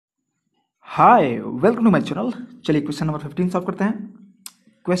Hi welcome to my channel. चलिए question number 15 solve करते हैं।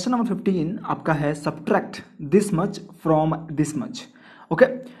 क्वेश्चन नंबर 15 आपका है subtract this much from this much. Okay,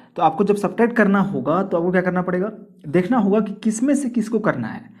 तो आपको जब सब्ट्रैक्ट करना होगा तो आपको क्या करना पड़ेगा, देखना होगा कि किस में से किसको करना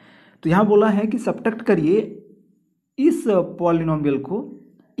है। तो यहाँ बोला है कि सब्ट्रैक्ट करिए इस पॉलिनोमियल को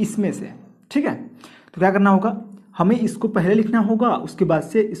इसमें से। ठीक है, तो क्या करना होगा, हमें इसको पहले लिखना होगा, उसके बाद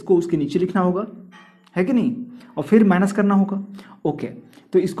से इसको उसके नीचे लिखना होगा, है कि नहीं, और फिर माइनस करना होगा। ओके,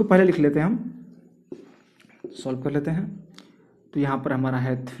 तो इसको पहले लिख लेते हैं, हम सॉल्व कर लेते हैं। तो यहाँ पर हमारा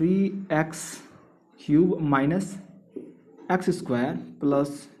है 3x³ minus x square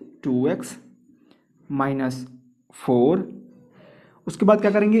plus 2x minus 4। उसके बाद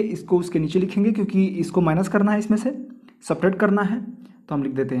क्या करेंगे, इसको उसके नीचे लिखेंगे क्योंकि इसको माइनस करना है, इसमें से सपरेट करना है। तो हम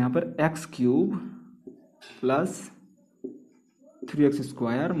लिख देते हैं यहाँ पर x³ plus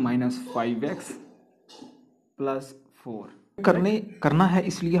 3x² minus 5x plus 4 करना है।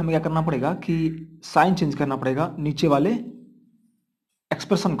 इसलिए हमें क्या करना पड़ेगा कि साइन चेंज करना पड़ेगा नीचे वाले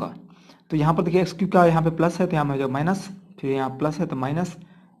एक्सप्रेशन का। तो यहाँ पर देखिए x³ का यहाँ पे प्लस है तो यहाँ पे हो जाएगा माइनस, फिर यहाँ प्लस है तो माइनस,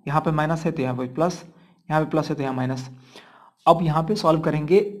 यहाँ पे माइनस है तो यहाँ पे प्लस, यहाँ पे प्लस है तो यहाँ माइनस। अब यहाँ पे सॉल्व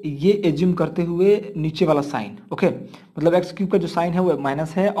करेंगे ये एज्यूम करते हुए नीचे वाला साइन। ओके, मतलब x³ का जो साइन है वो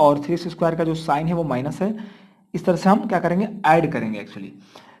माइनस है और 3x² का जो साइन है वो माइनस है। इस तरह से हम क्या करेंगे, ऐड करेंगे एक्चुअली।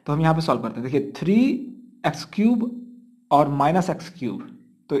 तो हम यहाँ पे सॉल्व करते हैं, देखिए 3x³ और माइनस x³।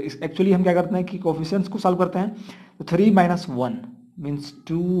 तो इस एक्चुअली हम क्या करते हैं कि कोफिशिएंट्स को सॉल्व करते हैं। तो 3 - 1 मीन्स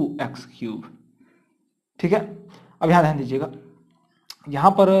 2x³। ठीक है, अब यहाँ ध्यान दीजिएगा,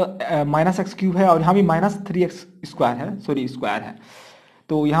 यहाँ पर माइनस x³ है और यहाँ भी माइनस 3x² है, सॉरी स्क्वायर है।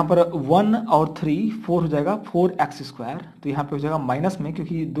 तो यहाँ पर 1 और 3 4 हो जाएगा 4x²। तो यहाँ पे हो जाएगा माइनस में,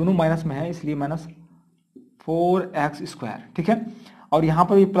 क्योंकि दोनों माइनस में है इसलिए माइनस 4x²। ठीक है, और यहाँ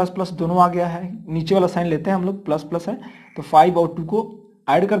पर भी प्लस प्लस दोनों आ गया है, नीचे वाला साइन लेते हैं हम लोग, प्लस प्लस है तो 5 और 2 को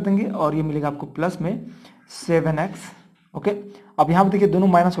ऐड कर देंगे और ये मिलेगा आपको प्लस में 7x। ओके, अब यहाँ पर देखिए दोनों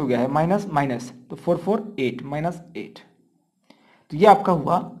माइनस हो गया है, माइनस माइनस, तो 4 4 8 माइनस 8। तो ये आपका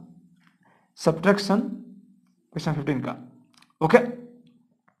हुआ सब्ट्रैक्शन क्वेश्चन 15 का। ओके,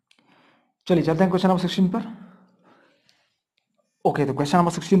 चलिए चलते हैं क्वेश्चन नंबर 16 पर। ओके, तो क्वेश्चन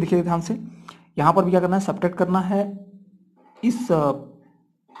नंबर 16 देखिए ध्यान से, यहाँ पर भी क्या करना है, सब्ट्रैक्ट करना है इस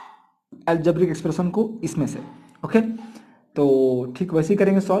अलजेब्रिक एक्सप्रेशन को इसमें से। ओके, तो ठीक वैसे ही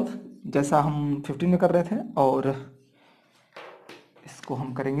करेंगे सॉल्व जैसा हम 15 में कर रहे थे, और इसको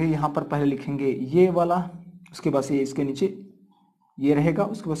हम करेंगे यहाँ पर पहले लिखेंगे ये वाला, उसके बाद से इसके नीचे ये रहेगा,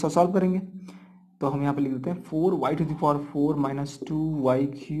 उसके बाद सॉल्व करेंगे। तो हम यहाँ पर लिख देते हैं 4y⁴ minus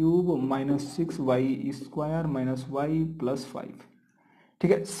 2y³ minus 6y² minus y plus 5।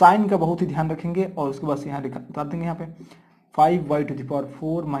 ठीक है, साइन का बहुत ही ध्यान रखेंगे और उसके बाद से यहाँ उतार देंगे, यहाँ पे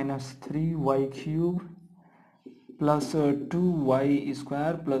 5y⁴ minus 3y³ plus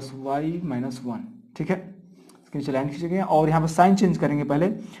 2y² plus y minus 1। ठीक है, इसके नीचे लाइन खींचेंगे और यहाँ पे साइन चेंज करेंगे पहले,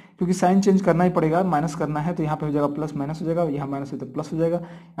 क्योंकि साइन चेंज करना ही पड़ेगा, माइनस करना है। तो यहाँ पे हो जाएगा प्लस माइनस हो जाएगा, यहाँ माइनस है तो प्लस हो जाएगा,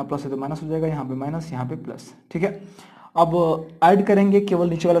 यहाँ प्लस है तो माइनस हो जाएगा, यहाँ पे माइनस, यहाँ पे प्लस। ठीक है, अब ऐड करेंगे केवल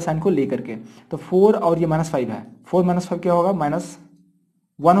नीचे वाला साइन को लेकर के। तो 4 और ये -5 है, 4 - 5 क्या होगा,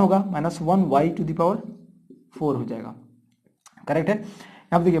 -1 होगा, -1y⁴ हो जाएगा। करेक्ट है, यहाँ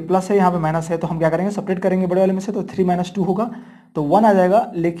पे देखिए प्लस है, यहाँ पे माइनस है, तो हम क्या करेंगे, सेपरेट करेंगे बड़े वाले में से। तो 3 - 2 होगा तो 1 आ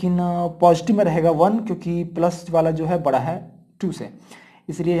जाएगा, लेकिन पॉजिटिव में रहेगा 1, क्योंकि प्लस वाला जो है बड़ा है 2 से,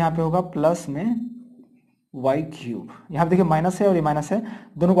 इसलिए यहाँ पे होगा प्लस में y³। यहाँ पे देखिए माइनस है और ये माइनस है,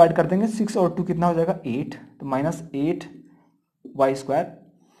 दोनों को ऐड कर देंगे, 6 और 2 कितना हो जाएगा, 8, तो -8y²।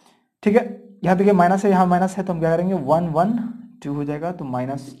 ठीक है, यहाँ देखिए माइनस है, यहाँ माइनस है, तो हम क्या करेंगे 1 1 2 हो जाएगा, तो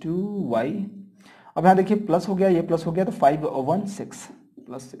 -2y। अब यहाँ देखिए प्लस हो गया, ये प्लस हो गया, तो 5 और 1 6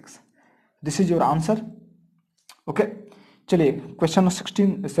 plus 6। This is your answer. Okay, चलिए क्वेश्चन नंबर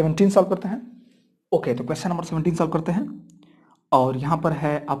 17 सॉल्व करते हैं। ओके, तो क्वेश्चन नंबर 17 सॉल्व करते हैं, और यहाँ पर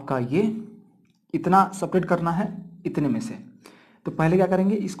है आपका ये इतना सेपरेट करना है इतने में से। तो पहले क्या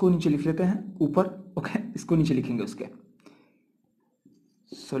करेंगे, इसको नीचे लिख लेते हैं ऊपर। ओके, इसको नीचे लिखेंगे उसके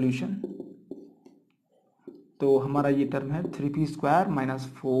सॉल्यूशन। तो हमारा ये टर्म है 3p² minus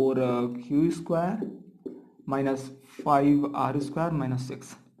 4q² minus 5r² minus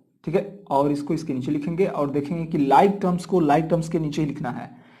 6। ठीक है, और इसको इसके नीचे लिखेंगे और देखेंगे कि लाइक टर्म्स को लाइक टर्म्स के नीचे ही लिखना है,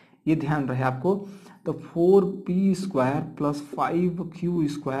 ये ध्यान रहे आपको। तो 4p² plus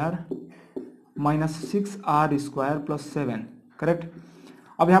 5q² minus 6r² plus 7। Correct,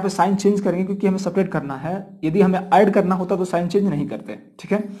 अब यहाँ पे साइन चेंज करेंगे क्योंकि हमें सेपरेट करना है, यदि हमें ऐड करना होता तो साइन चेंज नहीं करते।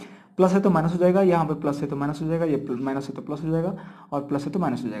 ठीक है, प्लस है तो माइनस हो जाएगा, यहाँ पे प्लस है तो माइनस हो जाएगा, ये माइनस है तो प्लस हो जाएगा, और प्लस है तो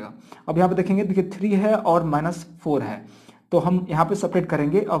माइनस हो जाएगा। अब यहाँ पे देखेंगे, देखिए 3 है और -4 है, तो हम यहाँ पे सेपरेट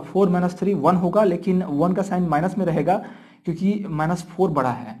करेंगे। अब 4 - 3 1 होगा, लेकिन 1 का साइन माइनस में रहेगा क्योंकि -4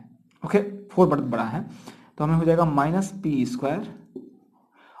 बड़ा है। ओके, 4 बड़ा है तो हमें हो जाएगा माइनस पी स्क्वायर।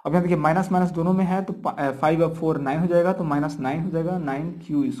 अब यहाँ देखिए माइनस माइनस दोनों में है तो 5 और 4 9 हो जाएगा, तो माइनस 9 हो जाएगा, 9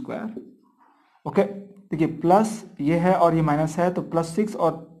 क्यू स्क्वायर। ओके, देखिए प्लस ये है और ये माइनस है तो प्लस 6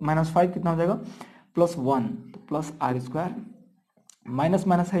 और माइनस 5 कितना हो जाएगा, प्लस 1, तो plus are square. Minus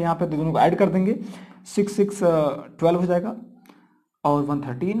minus है यहाँ पे तो दोनों को ऐड कर देंगे, 6 6 12 हो जाएगा और 1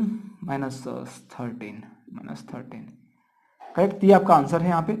 13 माइनस 13 करेक्ट। ये आपका आंसर है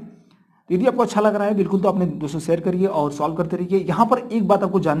यहाँ पे। यदि आपको अच्छा लग रहा है बिल्कुल तो अपने दोस्तों शेयर करिए और सॉल्व करते रहिए। यहाँ पर एक बात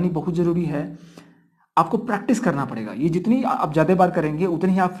आपको जाननी बहुत जरूरी है, आपको प्रैक्टिस करना पड़ेगा। ये जितनी आप ज़्यादा बार करेंगे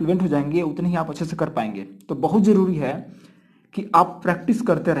उतनी ही आप फ्लुएंट हो जाएंगे, उतनी ही आप अच्छे से कर पाएंगे। तो बहुत जरूरी है कि आप प्रैक्टिस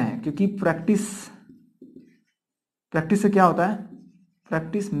करते रहें, क्योंकि प्रैक्टिस से क्या होता है,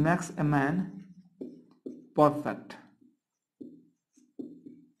 practice makes a man perfect.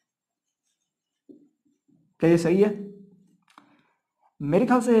 क्या ये सही है? मेरे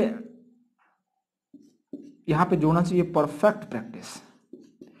ख्याल से यहां पे जोड़ना चाहिए perfect practice.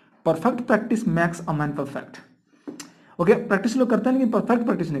 Perfect practice makes a man perfect. Okay, practice लोग करते हैं लेकिन परफेक्ट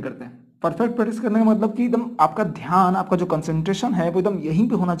प्रैक्टिस नहीं करते। परफेक्ट प्रैक्टिस करने का मतलब कि एकदम आपका ध्यान, आपका जो कंसंट्रेशन है वो एकदम यहीं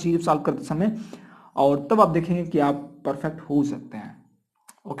पे होना चाहिए सॉल्व करते समय, और तब आप देखेंगे कि आप परफेक्ट हो सकते हैं।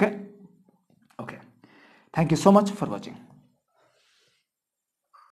 Okay okay, thank you so much for watching.